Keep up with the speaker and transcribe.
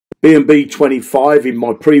BNB25, in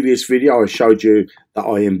my previous video I showed you that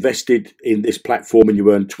I invested in this platform and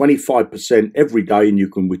you earn 25% every day and you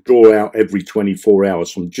can withdraw out every 24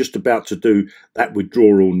 hours. So I'm just about to do that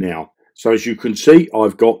withdrawal now. So as you can see,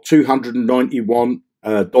 I've got $291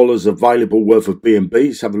 available worth of BNB.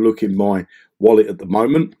 Let's have a look in my wallet at the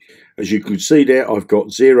moment. As you can see there, I've got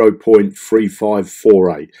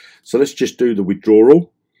 0.3548. So let's just do the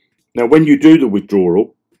withdrawal. Now when you do the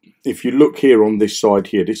withdrawal, if you look here on this side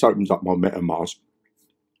here, this opens up my MetaMask.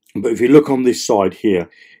 But if you look on this side here,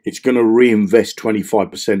 it's going to reinvest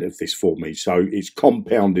 25% of this for me. So it's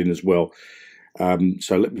compounding as well.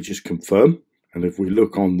 So let me just confirm. And if we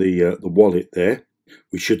look on the wallet there,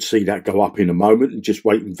 we should see that go up in a moment. And just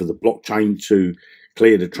waiting for the blockchain to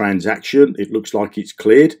clear the transaction. It looks like it's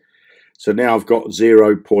cleared. So now I've got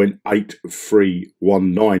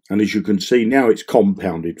 0.8319. And as you can see now, it's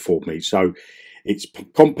compounded for me. So it's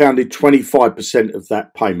compounded 25% of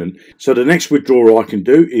that payment. So the next withdrawal I can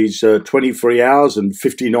do is 23 hours and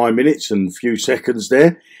 59 minutes and a few seconds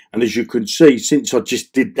there. And as you can see, since I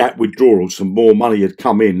just did that withdrawal, some more money had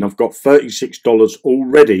come in. I've got $36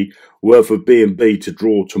 already worth of BNB to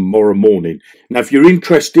draw tomorrow morning. Now, if you're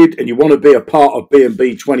interested and you want to be a part of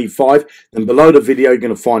BNB25, then below the video, you're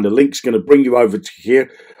going to find a link. It's going to bring you over to here.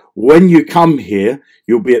 When you come here,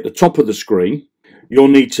 you'll be at the top of the screen. You'll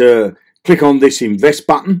need to click on this invest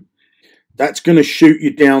button. That's going to shoot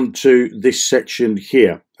you down to this section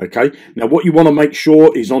here. Okay. Now what you want to make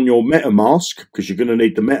sure is on your MetaMask, because you're going to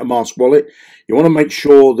need the MetaMask wallet. You want to make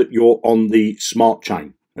sure that you're on the smart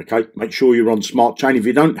chain. Okay. Make sure you're on smart chain. If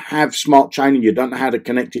you don't have smart chain and you don't know how to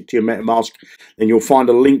connect it to your MetaMask, then you'll find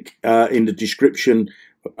a link in the description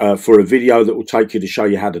for a video that will take you to show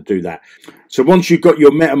you how to do that. So once you've got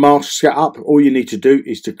your MetaMask set up, all you need to do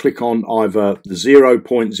is to click on either the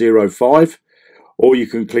 0.05, or you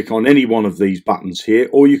can click on any one of these buttons here,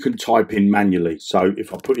 or you can type in manually. So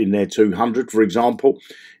if I put in there 200, for example,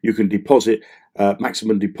 you can deposit,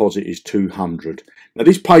 maximum deposit is 200. Now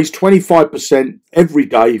this pays 25% every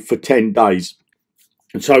day for 10 days.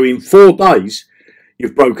 And so in 4 days,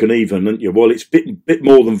 you've broken even, haven't you? Well, it's a bit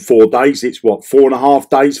more than 4 days. It's what, 4.5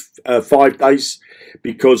 days, 5 days,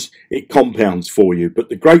 because it compounds for you. But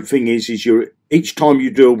the great thing is each time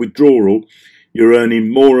you do a withdrawal, you're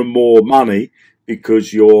earning more and more money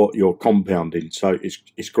because you're compounding. So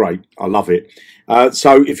it's great. I love it.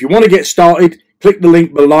 So if you want to get started, click the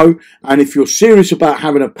link below. And if you're serious about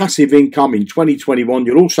having a passive income in 2021,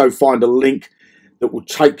 you'll also find a link that will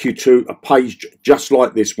take you to a page just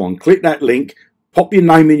like this one. Click that link. Pop your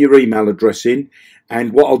name and your email address in,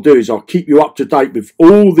 and what I'll do is I'll keep you up to date with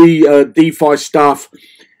all the DeFi stuff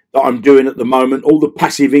that I'm doing at the moment, all the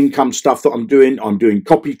passive income stuff that I'm doing. I'm doing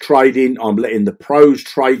copy trading. I'm letting the pros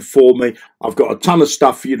trade for me. I've got a ton of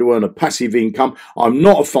stuff for you to earn a passive income. I'm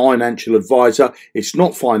not a financial advisor. It's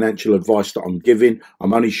not financial advice that I'm giving.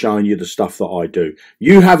 I'm only showing you the stuff that I do.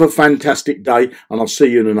 You have a fantastic day, and I'll see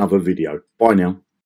you in another video. Bye now.